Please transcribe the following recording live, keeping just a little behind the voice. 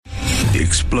The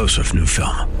explosive new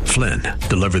film, Flynn,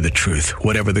 Deliver the Truth,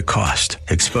 Whatever the Cost,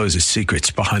 exposes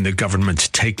secrets behind the government's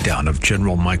takedown of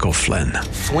General Michael Flynn.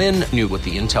 Flynn knew what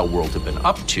the intel world had been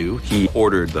up to. He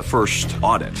ordered the first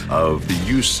audit of the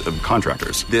use of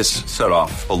contractors. This set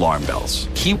off alarm bells.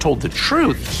 He told the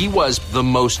truth. He was the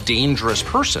most dangerous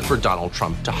person for Donald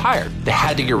Trump to hire. They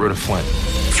had to get rid of Flynn.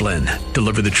 Flynn,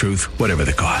 Deliver the Truth, Whatever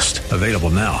the Cost. Available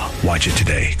now. Watch it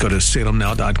today. Go to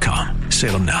salemnow.com.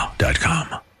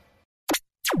 salemnow.com.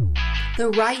 The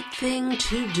right thing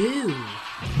to do.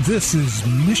 This is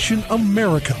Mission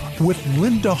America with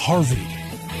Linda Harvey.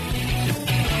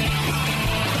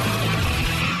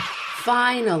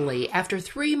 Finally, after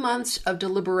 3 months of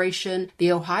deliberation,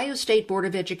 the Ohio State Board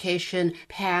of Education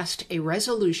passed a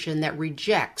resolution that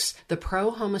rejects the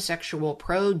pro-homosexual,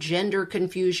 pro-gender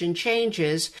confusion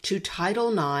changes to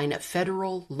Title IX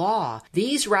federal law.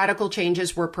 These radical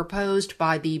changes were proposed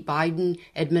by the Biden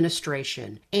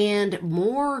administration. And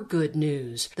more good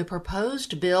news, the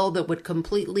proposed bill that would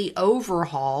completely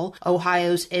overhaul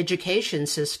Ohio's education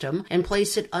system and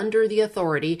place it under the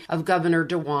authority of Governor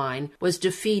DeWine was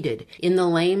defeated in the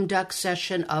lame duck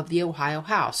session of the Ohio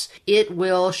House. It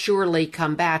will surely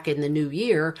come back in the new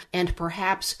year, and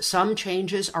perhaps some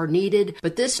changes are needed,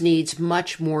 but this needs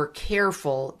much more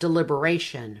careful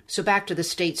deliberation. So back to the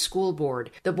state school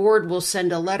board. The board will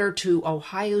send a letter to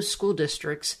Ohio school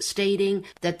districts stating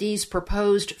that these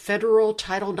proposed federal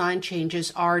Title IX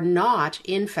changes are not,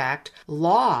 in fact,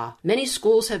 law. Many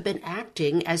schools have been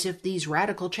acting as if these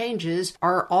radical changes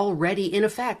are already in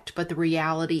effect, but the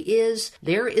reality is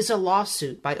there is a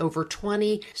lawsuit by over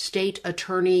 20 state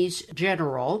attorneys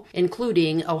general,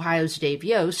 including Ohio's Dave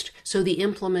Yost, so the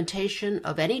implementation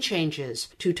of any changes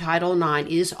to Title IX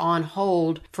is on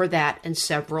hold for that and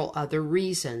several other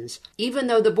reasons. Even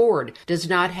though the board does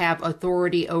not have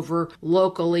authority over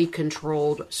locally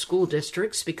controlled school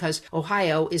districts because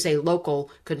Ohio is a local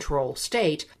control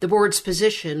state, the board's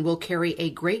position will carry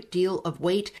a great deal of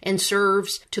weight and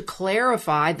serves to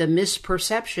clarify the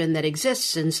misperception that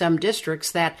exists in some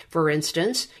districts that, for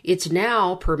instance, it's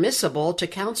now permissible to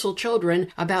counsel children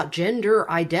about gender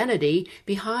identity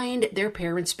behind their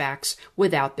parents' backs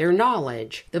without their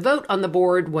knowledge. The vote on the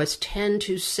board was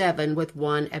 10-7 with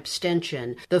one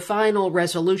abstention. The final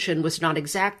resolution was not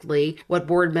exactly what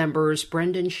board members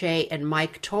Brendan Shea and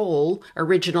Mike Toll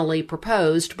originally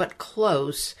proposed, but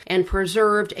close, and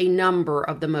preserved a number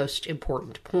of the most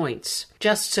important points.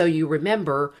 Just so you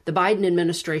remember, the Biden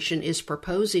administration is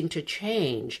proposing to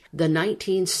change the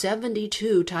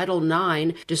 1972 Title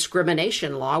IX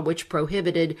discrimination law, which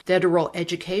prohibited federal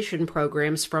education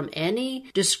programs from any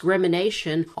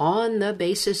discrimination on the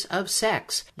basis of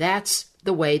sex. That's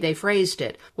the way they phrased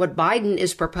it. What Biden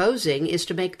is proposing is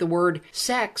to make the word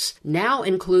sex now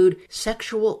include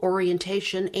sexual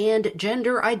orientation and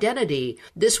gender identity.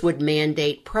 This would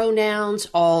mandate pronouns,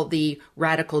 all the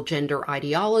radical gender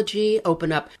ideology,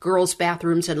 open up girls'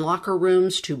 bathrooms and locker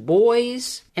rooms to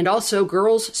boys, and also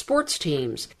girls' sports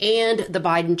teams. And the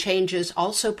Biden changes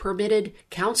also permitted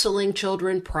counseling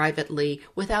children privately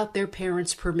without their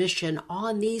parents' permission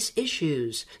on these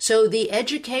issues. So the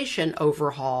education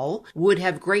overhaul would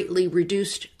have greatly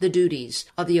reduced the duties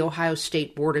of the Ohio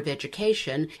State Board of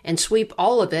Education and sweep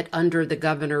all of it under the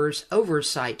governor's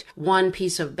oversight. One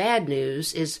piece of bad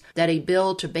news is that a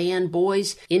bill to ban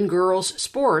boys in girls'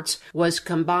 sports was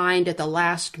combined at the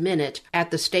last minute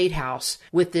at the State House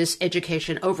with this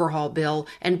education overhaul bill,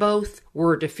 and both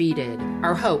were defeated.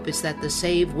 Our hope is that the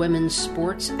Save Women's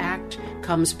Sports Act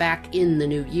comes back in the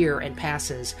new year and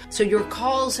passes. So your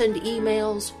calls and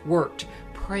emails worked.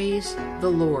 Praise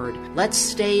the Lord. Let's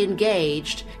stay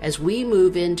engaged as we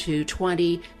move into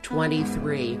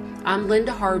 2023. I'm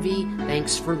Linda Harvey.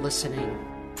 Thanks for listening.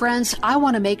 Friends, I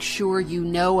want to make sure you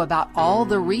know about all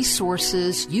the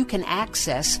resources you can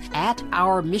access at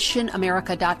our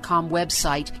missionamerica.com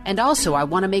website. And also, I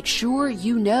want to make sure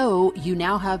you know you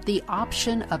now have the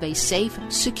option of a safe,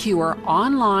 secure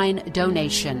online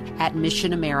donation at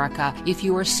Mission America if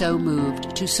you are so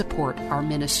moved to support our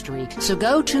ministry. So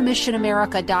go to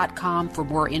missionamerica.com for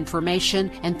more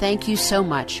information, and thank you so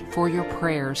much for your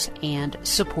prayers and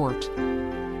support.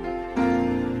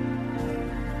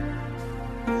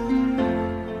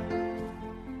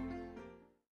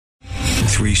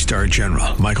 Three-star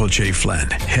General Michael J.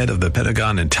 Flynn, head of the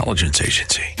Pentagon Intelligence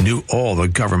Agency, knew all the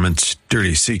government's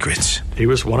dirty secrets. He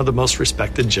was one of the most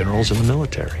respected generals in the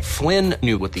military. Flynn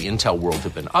knew what the intel world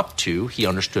had been up to. He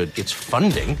understood its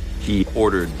funding. He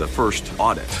ordered the first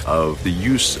audit of the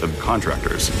use of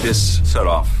contractors. This set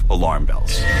off alarm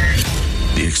bells.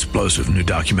 The explosive new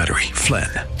documentary, Flynn,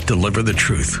 Deliver the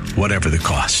Truth, Whatever the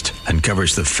Cost,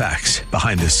 uncovers the facts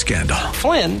behind this scandal.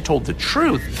 Flynn told the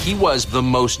truth. He was the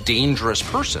most dangerous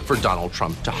person for Donald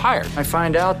Trump to hire. I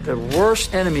find out the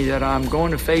worst enemy that I'm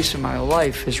going to face in my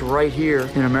life is right here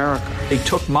in America. They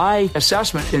took my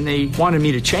assessment and they wanted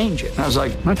me to change it. And I was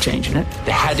like, I'm not changing it.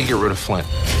 They had to get rid of Flynn.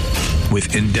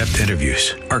 With in-depth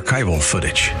interviews, archival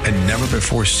footage, and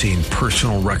never-before-seen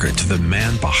personal records of the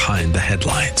man behind the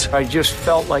headlines. I just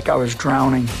felt like I was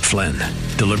drowning. Flynn,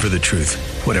 Deliver the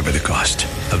Truth, Whatever the Cost.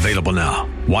 Available now.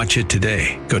 Watch it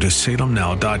today. Go to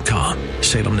salemnow.com.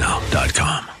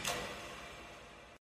 salemnow.com.